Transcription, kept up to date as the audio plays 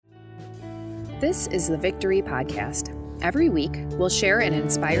This is the Victory Podcast. Every week, we'll share an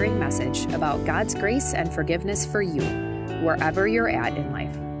inspiring message about God's grace and forgiveness for you, wherever you're at in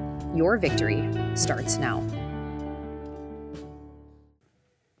life. Your victory starts now.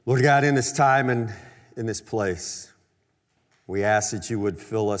 Lord God, in this time and in this place, we ask that you would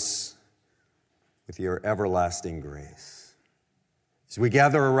fill us with your everlasting grace. As we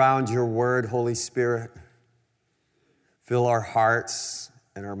gather around your word, Holy Spirit, fill our hearts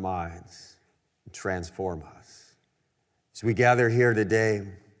and our minds and transform us. As we gather here today,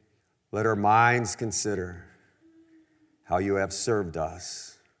 let our minds consider how you have served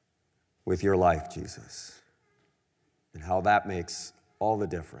us with your life, Jesus, and how that makes all the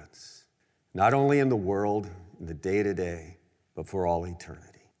difference, not only in the world, in the day-to-day, but for all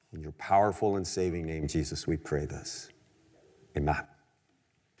eternity. In your powerful and saving name, Jesus, we pray this. Amen.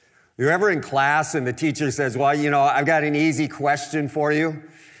 You're ever in class and the teacher says, well, I've got an easy question for you.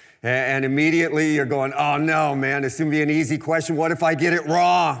 And immediately you're going, oh no, man, this is going to be an easy question. What if I get it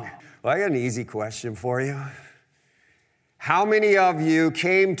wrong? Well, I got an easy question for you. How many of you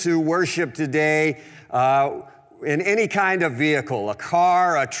came to worship today in any kind of vehicle, a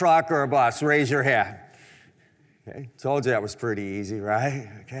car, a truck, or a bus? Raise your hand. Okay, told you that was pretty easy, right?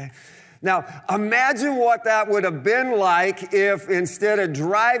 Okay. Now, imagine what that would have been like if instead of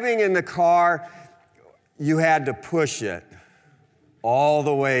driving in the car, you had to push it all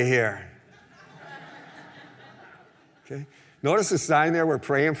the way here. Okay. Notice the sign there, we're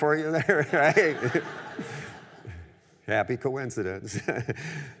praying for you there, right? Happy coincidence.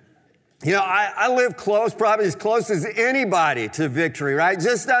 I live close, probably as close as anybody to Victory, right?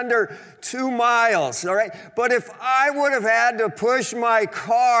 Just under 2 miles, all right? But if I would have had to push my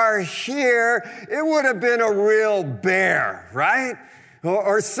car here, it would have been a real bear, right?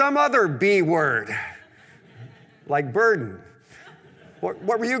 Or some other B word, like burden. What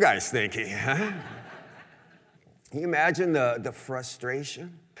were you guys thinking, huh? Can you imagine the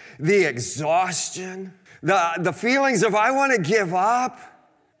frustration, the exhaustion, the feelings of I want to give up?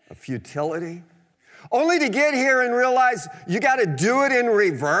 Of futility, only to get here and realize you got to do it in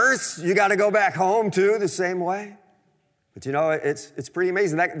reverse. You got to go back home too the same way. But it's pretty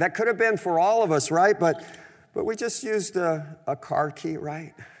amazing. That could have been for all of us, right? But we just used a car key,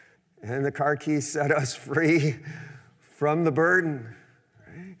 right? And the car key set us free from the burden.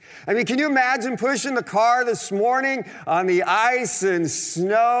 Right? I mean, can you imagine pushing the car this morning on the ice and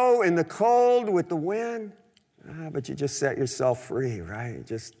snow in the cold with the wind? But you just set yourself free, right? You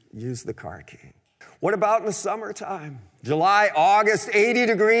just use the car key. What about in the summertime? July, August, 80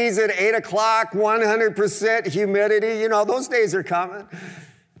 degrees at 8 o'clock, 100% humidity. Those days are coming.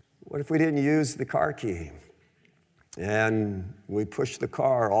 What if we didn't use the car key? And we push the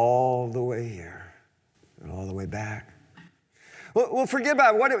car all the way here and all the way back. Well, forget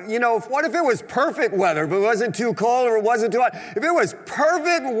about it. What if it was perfect weather, if it wasn't too cold or it wasn't too hot? If it was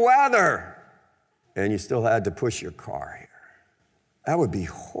perfect weather, and you still had to push your car here. That would be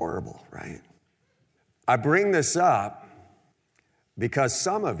horrible, right? I bring this up because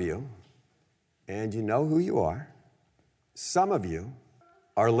some of you, and you know who you are, some of you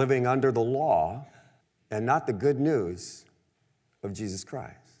are living under the law and not the good news of Jesus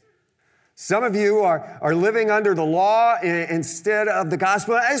Christ. Some of you are living under the law instead of the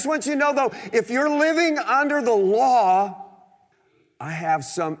gospel. I just want you to know, though, if you're living under the law, I have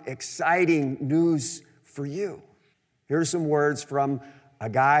some exciting news for you. Here's some words from a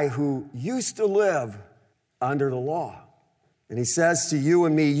guy who used to live under the law. And he says to you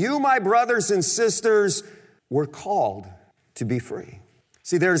and me, you, my brothers and sisters, were called to be free.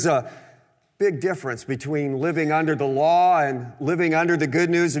 See, there's a big difference between living under the law and living under the good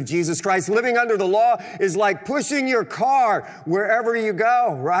news of Jesus Christ. Living under the law is like pushing your car wherever you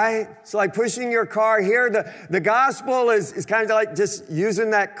go, right? It's like pushing your car here. The gospel is kind of like just using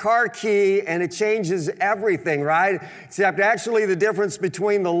that car key and it changes everything, right? Except actually the difference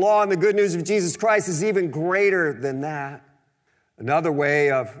between the law and the good news of Jesus Christ is even greater than that. Another way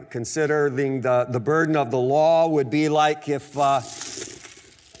of considering the burden of the law would be like if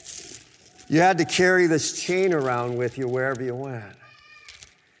you had to carry this chain around with you wherever you went.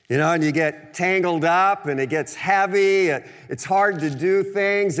 And you get tangled up and it gets heavy. It's hard to do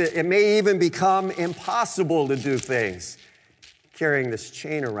things. It may even become impossible to do things carrying this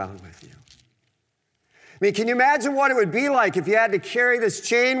chain around with you. I mean, can you imagine what it would be like if you had to carry this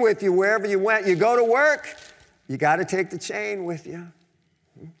chain with you wherever you went? You go to work, you got to take the chain with you.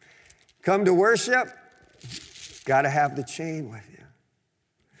 Come to worship, got to have the chain with you.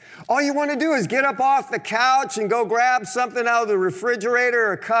 All you want to do is get up off the couch and go grab something out of the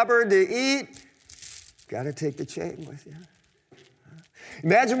refrigerator or cupboard to eat. Got to take the chain with you.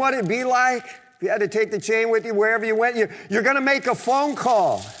 Imagine what it'd be like If you had to take the chain with you wherever you went, you're going to make a phone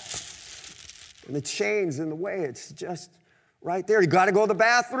call. And the chain's in the way. It's just right there. You got to go to the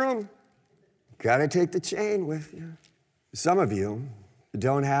bathroom. Got to take the chain with you. Some of you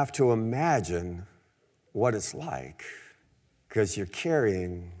don't have to imagine what it's like because you're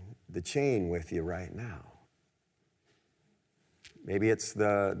carrying the chain with you right now. Maybe it's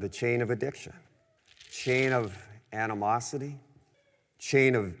the chain of addiction, chain of animosity,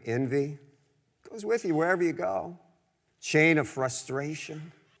 chain of envy. It goes with you wherever you go. Chain of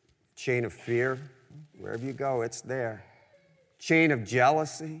frustration, chain of fear. Wherever you go, it's there. Chain of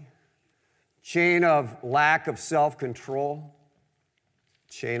jealousy, chain of lack of self-control,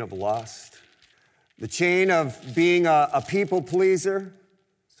 chain of lust. The chain of being a people pleaser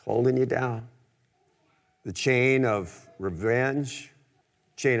is holding you down. The chain of revenge,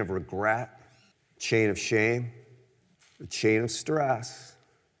 chain of regret, chain of shame, the chain of stress,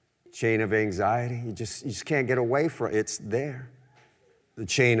 chain of anxiety. You just can't get away from it. It's there. The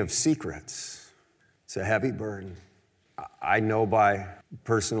chain of secrets. It's a heavy burden. I know by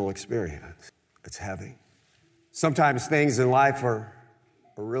personal experience. It's heavy. Sometimes things in life are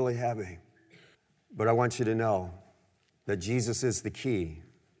really heavy. But I want you to know that Jesus is the key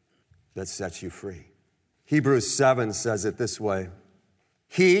that sets you free. Hebrews 7 says it this way.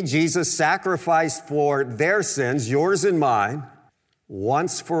 He, Jesus, sacrificed for their sins, yours and mine,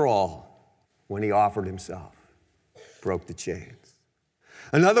 once for all when he offered himself, broke the chains.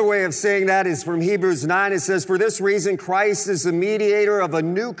 Another way of saying that is from Hebrews 9. It says, for this reason, Christ is the mediator of a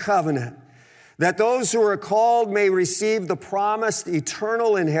new covenant, that those who are called may receive the promised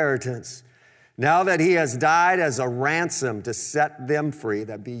eternal inheritance, now that he has died as a ransom to set them free,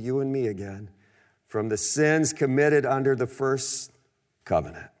 that'd be you and me again, from the sins committed under the first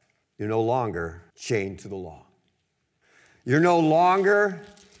covenant. You're no longer chained to the law. You're no longer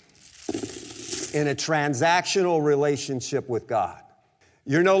in a transactional relationship with God.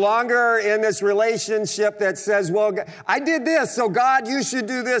 You're no longer in this relationship that says, well, I did this, so God, you should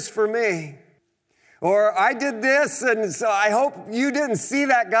do this for me. Or I did this, and so I hope you didn't see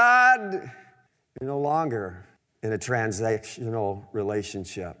that, God. You're no longer in a transactional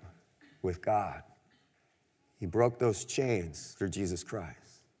relationship with God. He broke those chains through Jesus Christ.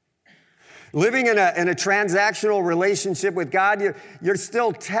 Living in a transactional relationship with God, you're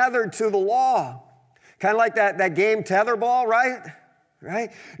still tethered to the law. Kind of like that game tetherball, right?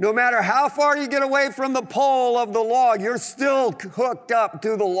 Right? No matter how far you get away from the pole of the law, you're still hooked up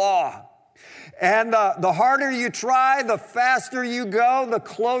to the law. And the harder you try, the faster you go, the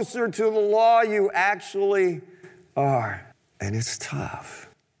closer to the law you actually are. And it's tough.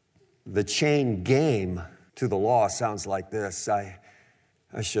 The chain game to the law sounds like this. I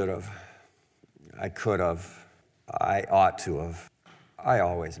should have. I could have. I ought to have. I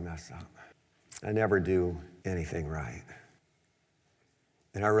always mess up. I never do anything right.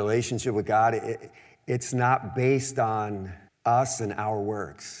 In our relationship with God, it's not based on us and our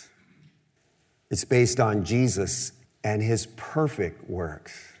works. It's based on Jesus and his perfect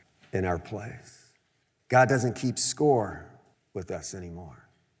works in our place. God doesn't keep score with us anymore.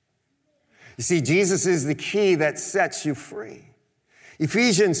 You see, Jesus is the key that sets you free.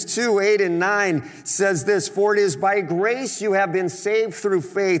 Ephesians 2:8-9 says this, for it is by grace you have been saved through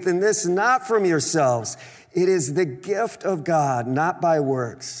faith, and this not from yourselves. It is the gift of God, not by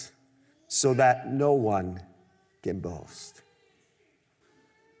works, so that no one can boast.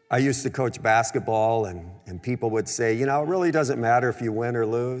 I used to coach basketball, and people would say, it really doesn't matter if you win or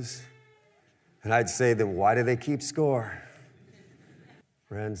lose. And I'd say, then why do they keep score?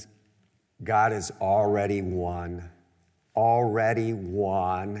 Friends, God has already won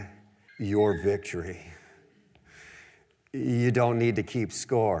your victory. You don't need to keep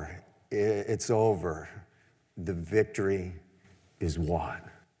score. It's over. The victory is won.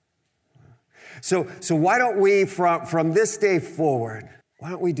 So why don't we, from this day forward, why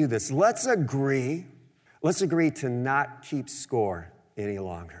don't we do this? Let's agree to not keep score any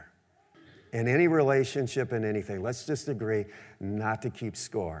longer. In any relationship, in anything, let's just agree not to keep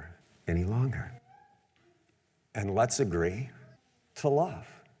score any longer. And let's agree to love.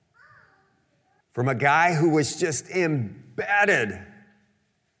 From a guy who was just embedded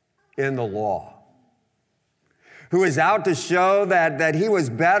in the law, who was out to show that he was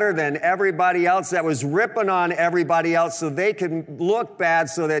better than everybody else, that was ripping on everybody else so they could look bad,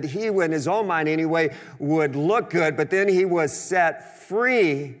 so that he, in his own mind anyway, would look good. But then he was set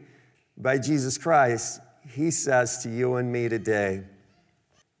free by Jesus Christ. He says to you and me today,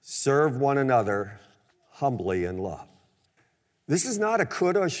 serve one another humbly in love. This is not a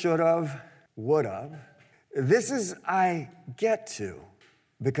coulda, shoulda, woulda. This is I get to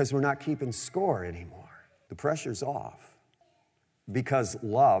because we're not keeping score anymore. The pressure's off because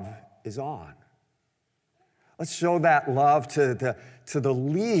love is on. Let's show that love to the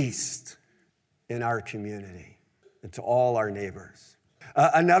least in our community and to all our neighbors.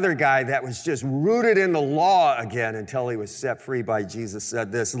 Another guy that was just rooted in the law again until he was set free by Jesus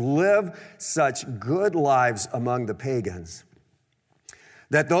said this: live such good lives among the pagans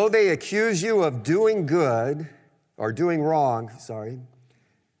that though they accuse you of doing good or doing wrong,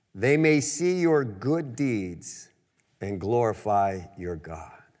 they may see your good deeds and glorify your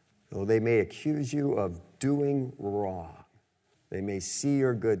God. Though they may accuse you of doing wrong, they may see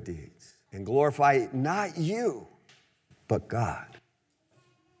your good deeds and glorify not you, but God.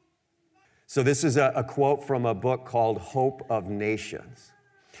 So this is a quote from a book called Hope of Nations.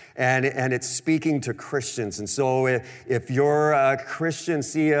 And it's speaking to Christians. And so if you're a Christian,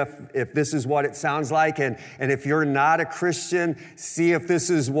 see if this is what it sounds like. And if you're not a Christian, see if this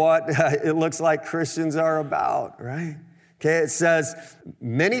is what it looks like Christians are about, right? Okay, it says,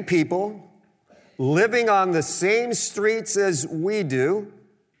 many people living on the same streets as we do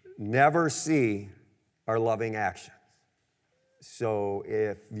never see our loving actions. So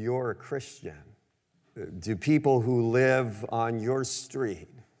if you're a Christian, do people who live on your street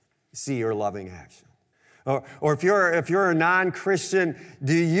see your loving action? Or if you're a non-Christian,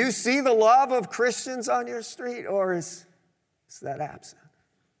 do you see the love of Christians on your street, or is that absent?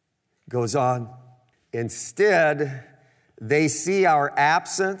 Goes on. Instead, they see our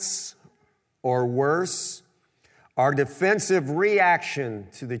absence, or worse, our defensive reaction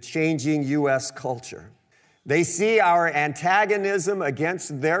to the changing U.S. culture. They see our antagonism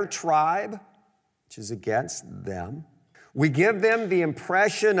against their tribe, which is against them. We give them the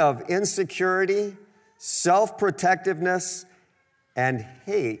impression of insecurity, self-protectiveness, and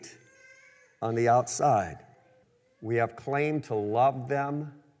hate on the outside. We have claimed to love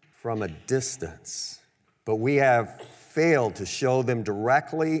them from a distance, but we have failed to show them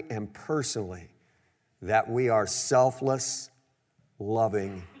directly and personally that we are selfless,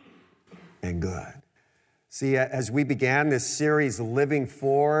 loving, and good. See, as we began this series, Living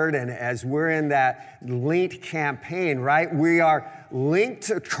Forward, and as we're in that linked campaign, right, we are linked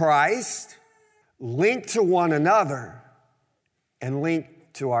to Christ, linked to one another, and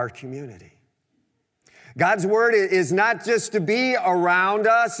linked to our community. God's word is not just to be around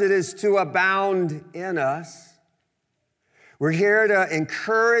us, it is to abound in us. We're here to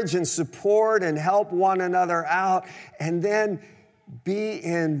encourage and support and help one another out, and then be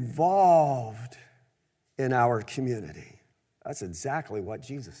involved in our community. That's exactly what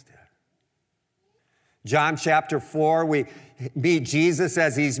Jesus did. John chapter 4, we meet Jesus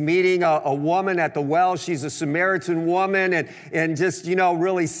as he's meeting a woman at the well. She's a Samaritan woman, and in just,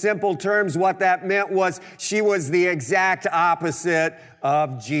 really simple terms, what that meant was she was the exact opposite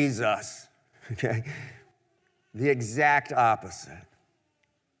of Jesus, okay? The exact opposite.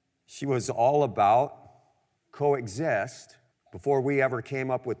 She was all about coexist before we ever came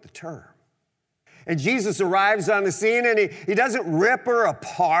up with the term. And Jesus arrives on the scene, and he doesn't rip her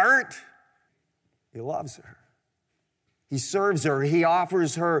apart. He loves her. He serves her. He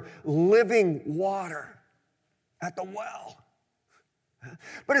offers her living water at the well.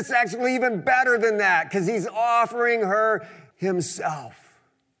 But it's actually even better than that, because he's offering her himself.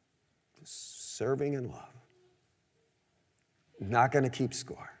 Serving in love. Not going to keep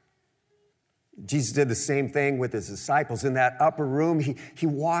score. Jesus did the same thing with his disciples. In that upper room, he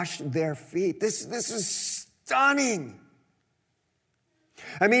washed their feet. This is stunning.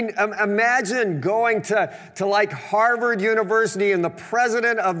 I mean, imagine going to like Harvard University, and the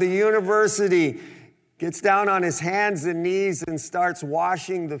president of the university gets down on his hands and knees and starts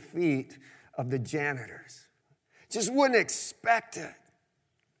washing the feet of the janitors. Just wouldn't expect it.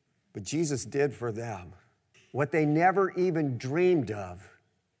 But Jesus did for them what they never even dreamed of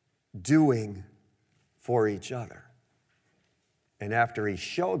doing for each other. And after he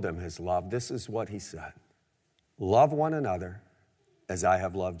showed them his love, this is what he said: love one another as I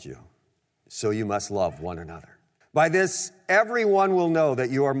have loved you, so you must love one another. By this, everyone will know that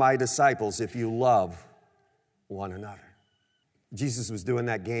you are my disciples if you love one another. Jesus was doing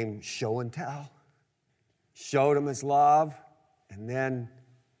that game show and tell. Showed him his love, and then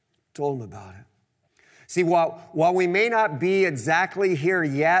told him about it. See, while we may not be exactly here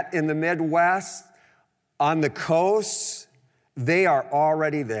yet in the Midwest, on the coasts, they are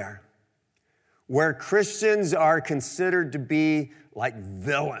already there, where Christians are considered to be like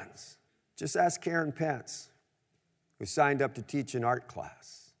villains. Just ask Karen Pence, who signed up to teach an art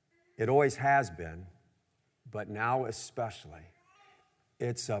class. It always has been, but now especially,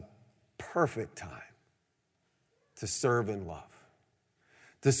 it's a perfect time to serve in love,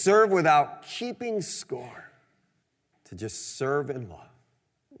 to serve without keeping score, to just serve in love.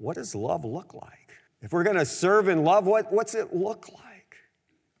 What does love look like? If we're going to serve in love, what's it look like?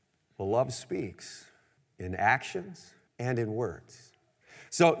 Well, love speaks in actions and in words.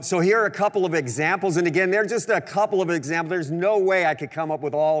 So here are a couple of examples. And again, they're just a couple of examples. There's no way I could come up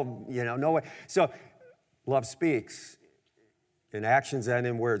with all, no way. So love speaks in actions and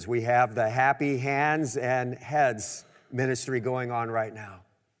in words. We have the Happy Hands and Heads ministry going on right now,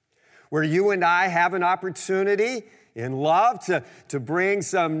 where you and I have an opportunity in love to bring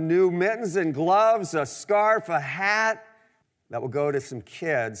some new mittens and gloves, a scarf, a hat that will go to some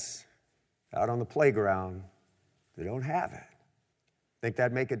kids out on the playground that don't have it. Think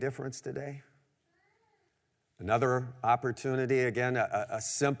that'd make a difference today? Another opportunity, again, a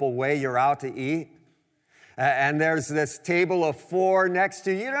simple way you're out to eat, and there's this table of 4 next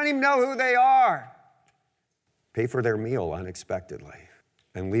to you. You don't even know who they are. Pay for their meal unexpectedly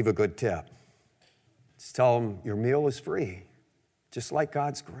and leave a good tip. Just tell them your meal is free, just like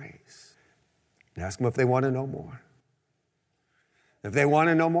God's grace. And ask them if they want to know more. If they want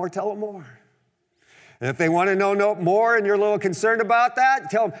to know more, tell them more. And if they want to know more and you're a little concerned about that,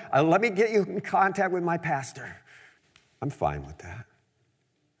 tell them, let me get you in contact with my pastor. I'm fine with that.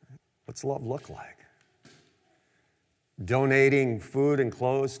 What's love look like? Donating food and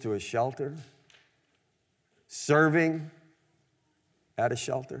clothes to a shelter. Serving at a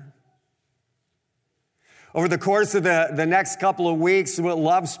shelter. Over the course of the next couple of weeks, what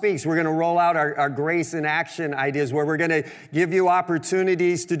Love Speaks, we're going to roll out our Grace in Action ideas, where we're going to give you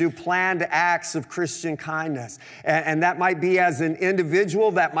opportunities to do planned acts of Christian kindness. And that might be as an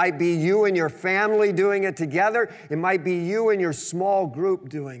individual, that might be you and your family doing it together. It might be you and your small group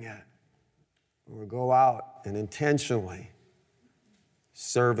doing it. We'll go out and intentionally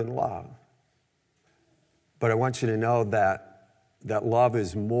serve and love. But I want you to know that love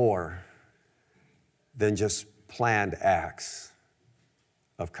is more than just planned acts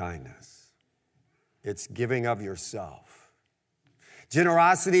of kindness. It's giving of yourself.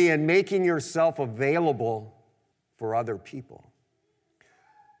 Generosity and making yourself available for other people.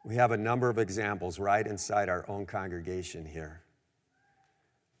 We have a number of examples right inside our own congregation here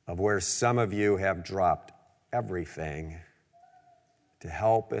of where some of you have dropped everything to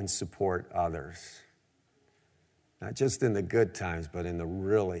help and support others. Not just in the good times, but in the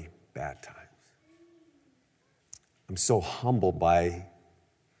really bad times. I'm so humbled by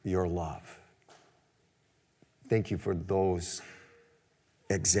your love. Thank you for those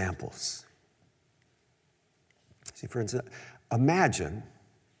examples. See, friends, imagine,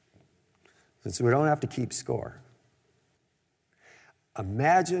 since we don't have to keep score,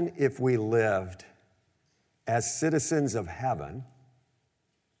 imagine if we lived as citizens of heaven,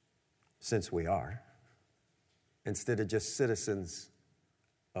 since we are, instead of just citizens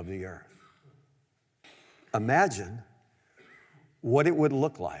of the earth. Imagine what it would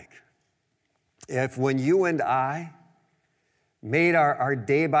look like if, when you and I made our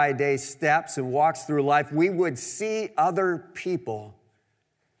day-by-day steps and walks through life, we would see other people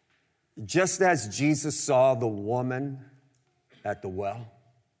just as Jesus saw the woman at the well.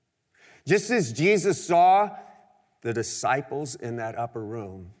 Just as Jesus saw the disciples in that upper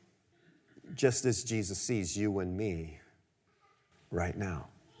room, just as Jesus sees you and me right now.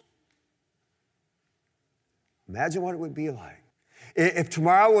 Imagine what it would be like if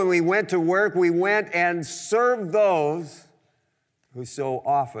tomorrow when we went to work, we went and served those who so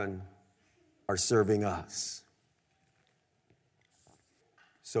often are serving us.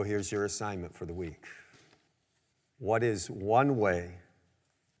 So here's your assignment for the week. What is one way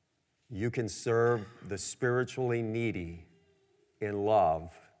you can serve the spiritually needy in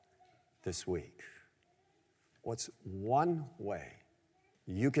love this week? What's one way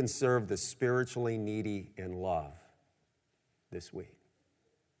you can serve the spiritually needy in love this week?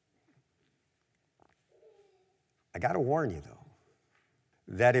 I got to warn you, though,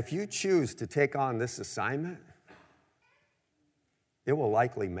 that if you choose to take on this assignment, it will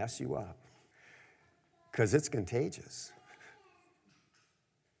likely mess you up because it's contagious.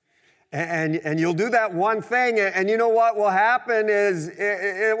 And you'll do that one thing, and you know what will happen is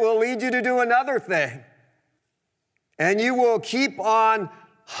it will lead you to do another thing. And you will keep on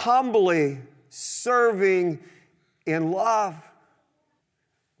humbly serving in love.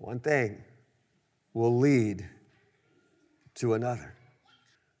 One thing will lead to another.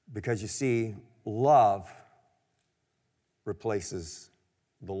 Because you see, love replaces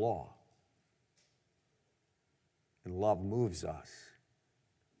the law. And love moves us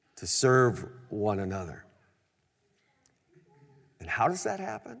to serve one another. And how does that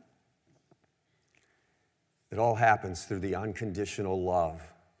happen? It all happens through the unconditional love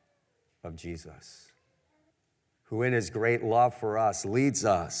of Jesus, who in his great love for us leads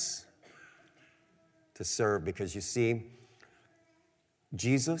us to serve. Because you see,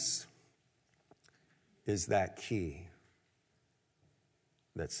 Jesus is that key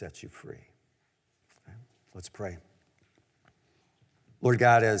that sets you free. Okay? Let's pray. Lord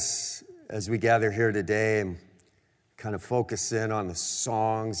God, as we gather here today and kind of focus in on the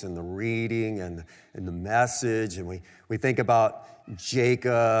songs and the reading and the message, and we think about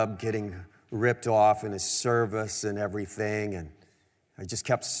Jacob getting ripped off in his service and everything, and I just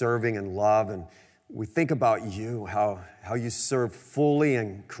kept serving in love, and we think about you, how you serve fully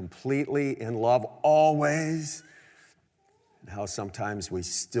and completely in love always, and how sometimes we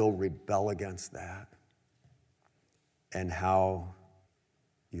still rebel against that, and how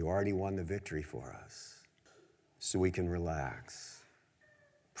you already won the victory for us, so we can relax.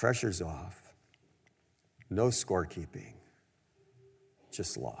 Pressure's off. No scorekeeping.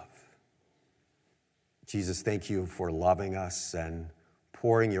 Just love. Jesus, thank you for loving us and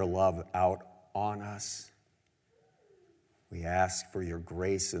pouring your love out on us. We ask for your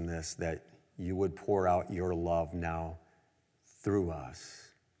grace in this, that you would pour out your love now through us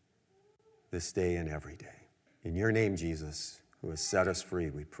this day and every day. In your name, Jesus, who has set us free,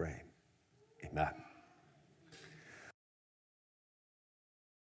 we pray. Amen.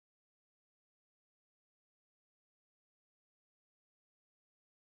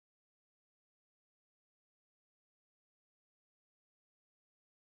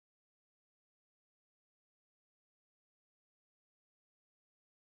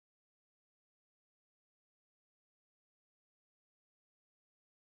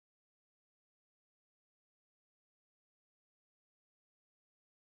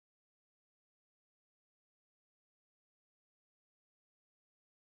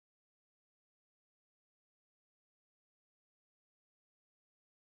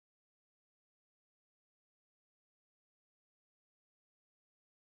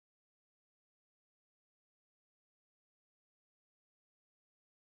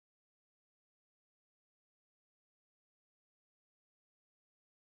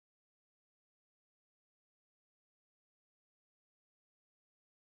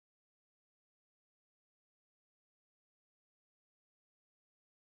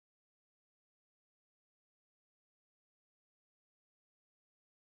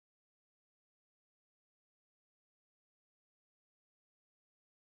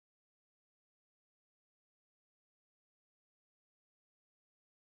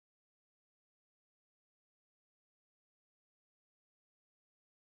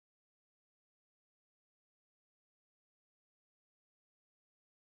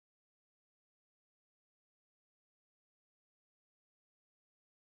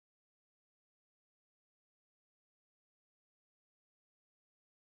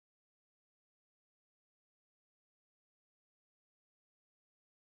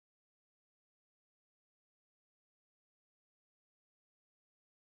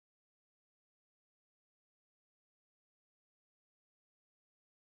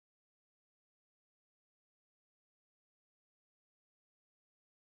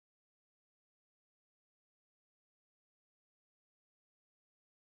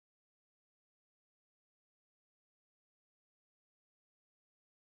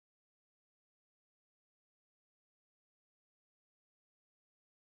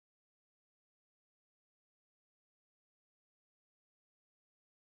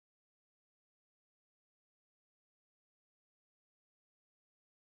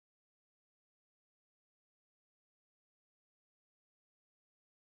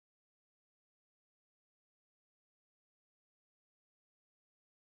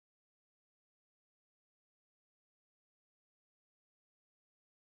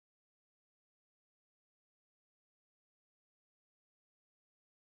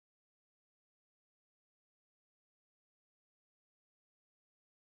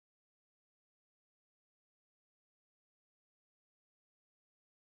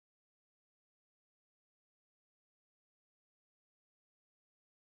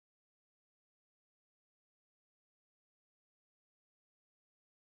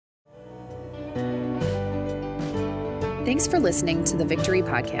 Thanks for listening to the Victory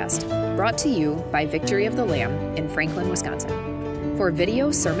Podcast, brought to you by Victory of the Lamb in Franklin, Wisconsin. For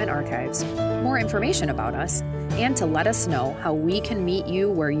video sermon archives, more information about us, and to let us know how we can meet you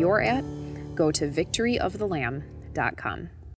where you're at, go to victoryofthelamb.com.